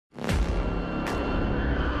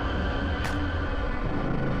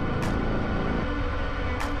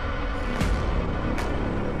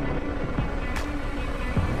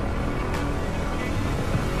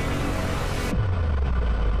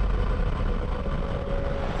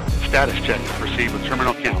Status check to proceed with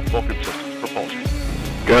terminal count, Vulcan systems, propulsion.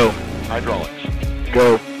 Go. Hydraulics.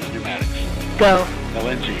 Go. Pneumatics. Go.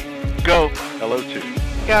 LNG. Go. LO2.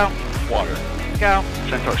 Go. Water. Go.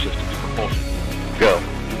 Centaur systems, propulsion. Go.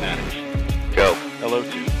 Pneumatics. Go.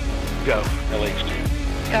 LO2. Go.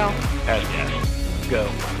 LH2. Go. ASGAS. Go.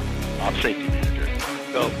 Op Safety Manager.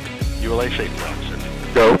 Go. ULA Safety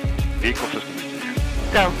Officer. Go. Vehicle System Engineer.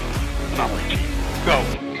 Go. Anomaly Chief.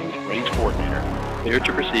 Go. Range Coordinator. Clear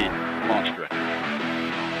to proceed. Launch Director.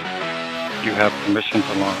 You have permission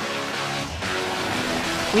to launch.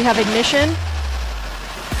 We have ignition.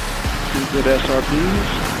 2 good SRBs.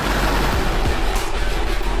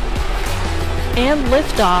 And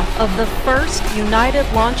liftoff of the first United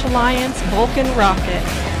Launch Alliance Vulcan rocket,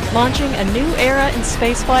 launching a new era in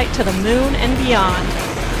spaceflight to the moon and beyond.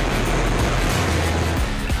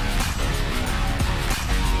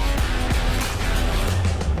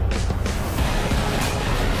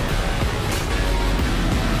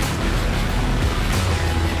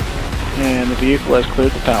 And the vehicle has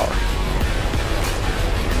cleared the power.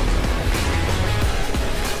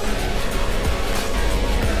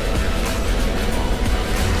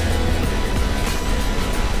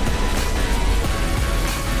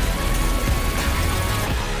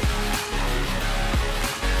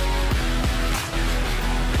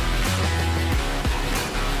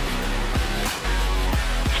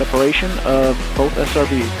 Separation of both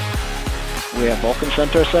SRBs. We have Vulcan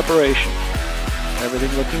Centaur separation.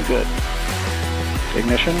 Everything looking good.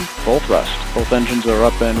 Ignition, full thrust. Both engines are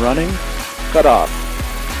up and running. Cut off.